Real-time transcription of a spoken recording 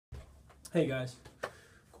Hey guys,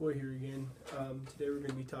 Corey here again. Today we're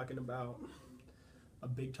going to be talking about a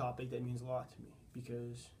big topic that means a lot to me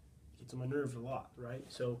because it gets on my nerves a lot, right?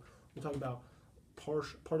 So we'll talk about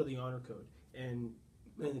part of the honor code and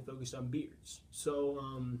mainly focused on beards. So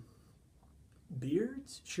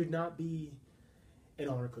beards should not be an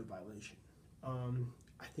honor code violation.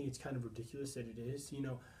 I think it's kind of ridiculous that it is.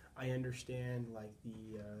 I understand like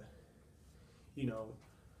you know,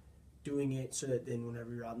 doing it so that then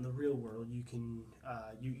whenever you're out in the real world you can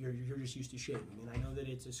you're just used to shaving, and I know that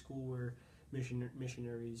it's a school where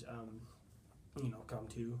missionaries come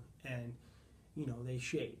to, and they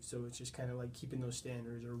shave, so it's just kind of like keeping those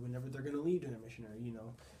standards, or whenever they're going to leave to a missionary,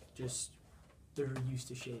 just they're used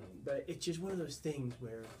to shaving. But it's just one of those things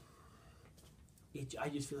where I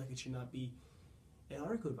just feel like it should not be an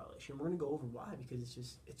honor code violation. We're going to go over why, because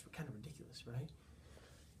it's kind of ridiculous, right?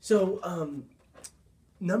 So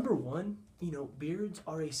number one, beards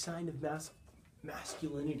are a sign of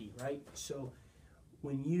masculinity, right? So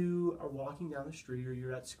when you are walking down the street, or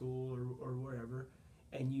you're at school, or wherever,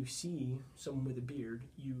 and you see someone with a beard,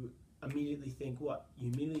 you immediately think what?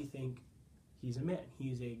 You immediately think he's a man.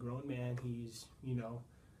 He's a grown man. He's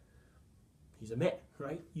a man,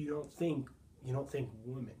 right? You don't think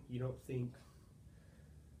woman. You don't think,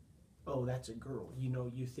 oh, that's a girl.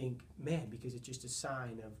 You think man, because it's just a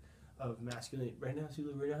sign of masculinity. Right now,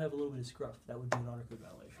 I have a little bit of scruff. That would be an honor code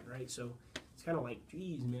violation, right? So it's kind of like,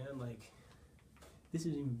 geez, man, like this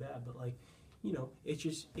isn't even bad, but like, it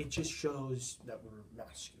just shows that we're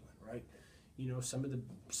masculine, right? Some of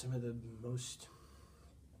the most,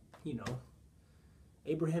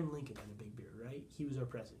 Abraham Lincoln had a big beard, right? He was our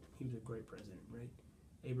president. He was a great president, right?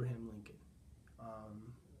 Abraham Lincoln.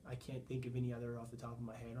 I can't think of any other off the top of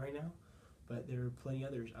my head right now, but there are plenty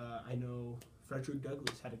others. I know Frederick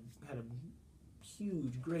Douglass had a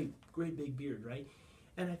huge, great big beard, right?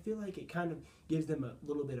 And I feel like it kind of gives them a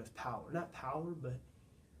little bit of power. Not power, but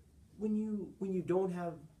when you don't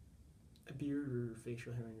have a beard or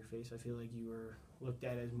facial hair on your face, I feel like you are looked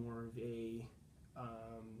at as more of a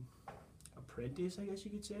apprentice, I guess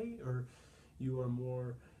you could say, or you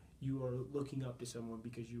are looking up to someone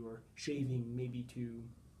because you are shaving maybe to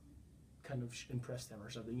kind of impress them or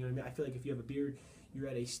something. You know what I mean? I feel like if you have a beard, you're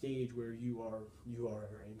at a stage where you are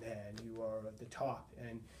a man. You are at the top,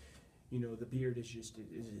 and the beard is just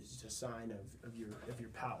a sign of your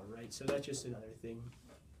power, right? So that's just another thing.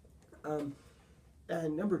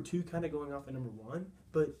 And number two, kind of going off of number one,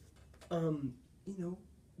 but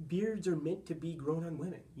beards are meant to be grown on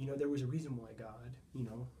women. There was a reason why God,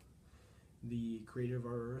 the creator of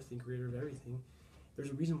our earth and creator of everything,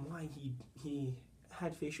 there's a reason why he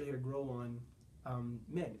had facial hair grow on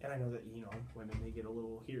men. And I know that women, they get a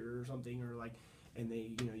little here or something, or like, and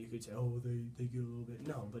they you could say, oh, they get a little bit.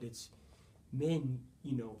 No, but it's men.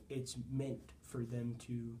 It's meant for them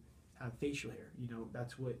to have facial hair.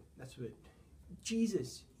 That's what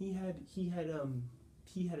Jesus, he had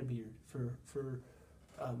a beard for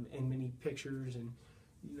and many pictures, and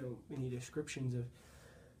many descriptions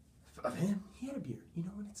of him. He had a beard, and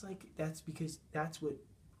it's like, that's because that's what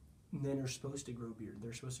men are supposed to grow beard.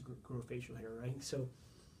 They're supposed to grow facial hair, right? So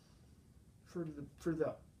for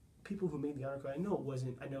the people who made the article, I know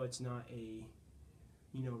it's not a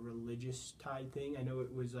religious tied thing. I know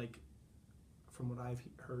it was like, from what I've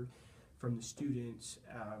heard from the students,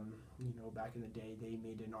 back in the day, they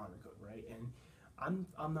made an honor code, right? And I'm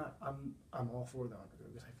all for the honor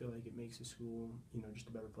code, because I feel like it makes the school just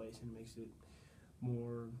a better place, and makes it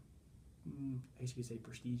more, I guess you could say,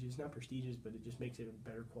 prestigious. Not prestigious, but it just makes it a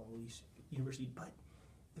better quality university. But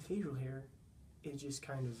the facial hair is just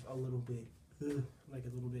kind of a little bit like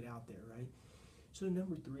a little bit out there, right? So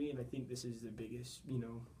number three, and I think this is the biggest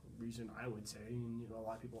reason, I would say, and a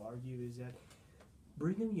lot of people argue, is that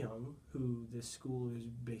Brigham Young, who this school is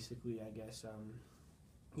basically, I guess,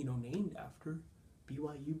 named after,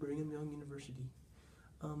 BYU, Brigham Young University,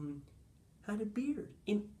 had a beard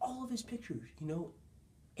in all of his pictures,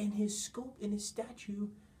 and his sculpt, in his statue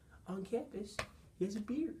on campus, he has a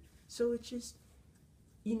beard. So it's just,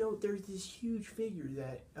 there's this huge figure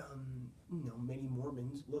that, many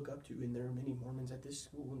Mormons look up to, and there are many Mormons at this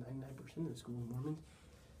school. 99% of the school are Mormons.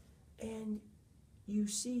 And you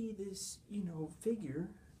see this, figure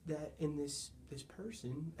that, in this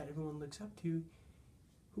person that everyone looks up to,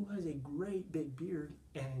 who has a great big beard,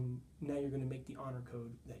 and now you're going to make the honor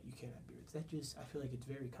code that you can't have beards. That just, I feel like it's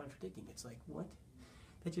very contradicting. It's like, what?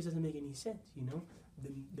 That just doesn't make any sense,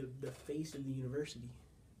 The face of the university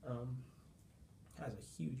has a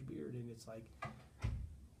huge beard, and it's like,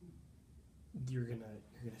 you're gonna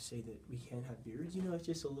say that we can't have beards? It's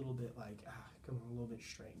just a little bit like, come on, a little bit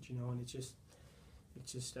strange, and it's just,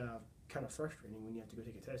 it's just kind of frustrating when you have to go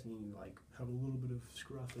take a test and you like have a little bit of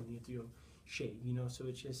scruff and you have to go shave, you know. So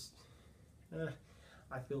it's just,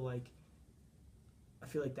 I feel like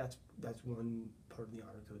that's one part of the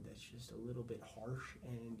honor code that's just a little bit harsh,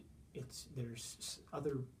 and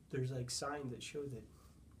there's like signs that show that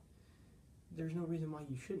there's no reason why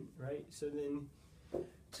you shouldn't, right? So then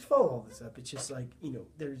to follow all this up, it's just like, you know,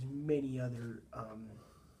 there's many other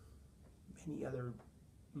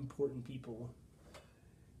important people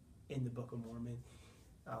in the Book of Mormon,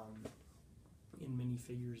 and many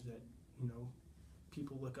figures that, you know,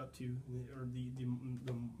 people look up to, or the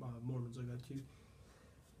Mormons look up to,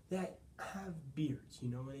 that have beards, you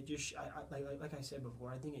know, and it just, like I said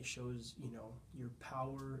before, I think it shows, you know, your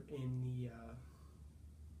power in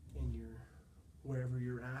your wherever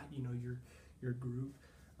you're at, you know, your group.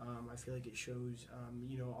 I feel like it shows,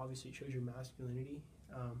 you know, obviously it shows your masculinity,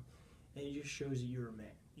 and it just shows that you're a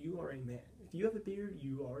man. You are a man. If you have a beard,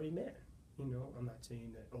 you are a man. You know, I'm not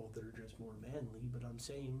saying that, oh, they're just more manly, but I'm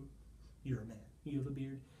saying you're a man. You have a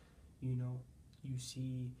beard, you know, you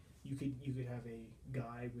could have a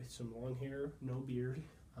guy with some long hair, no beard,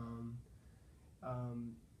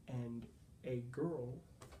 and a girl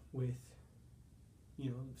with, you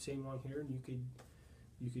know, same long hair, and you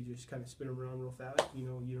could just kind of spin them around real fast. You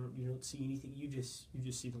know, you don't see anything. You just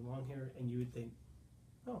see the long hair, and you would think,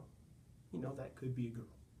 oh, you know, that could be a girl.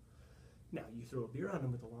 Now you throw a beard on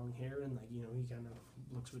him with the long hair, and like, you know, he kind of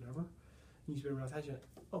looks whatever. And you spin around fast, you're like,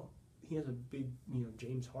 oh, he has a big, you know,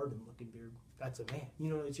 James Harden looking beard. That's a man. You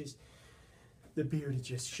know, it's just the beard. It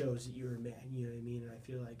just shows that you're a man. You know what I mean? And I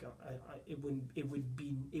feel like it would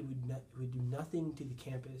do nothing to the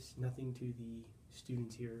campus, nothing to the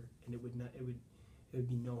students here, and it would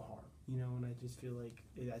be no harm. You know, and I just feel like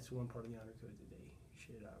that's one part of the honor code that they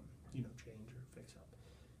should, you know, change or fix up.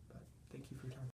 But thank you for your time.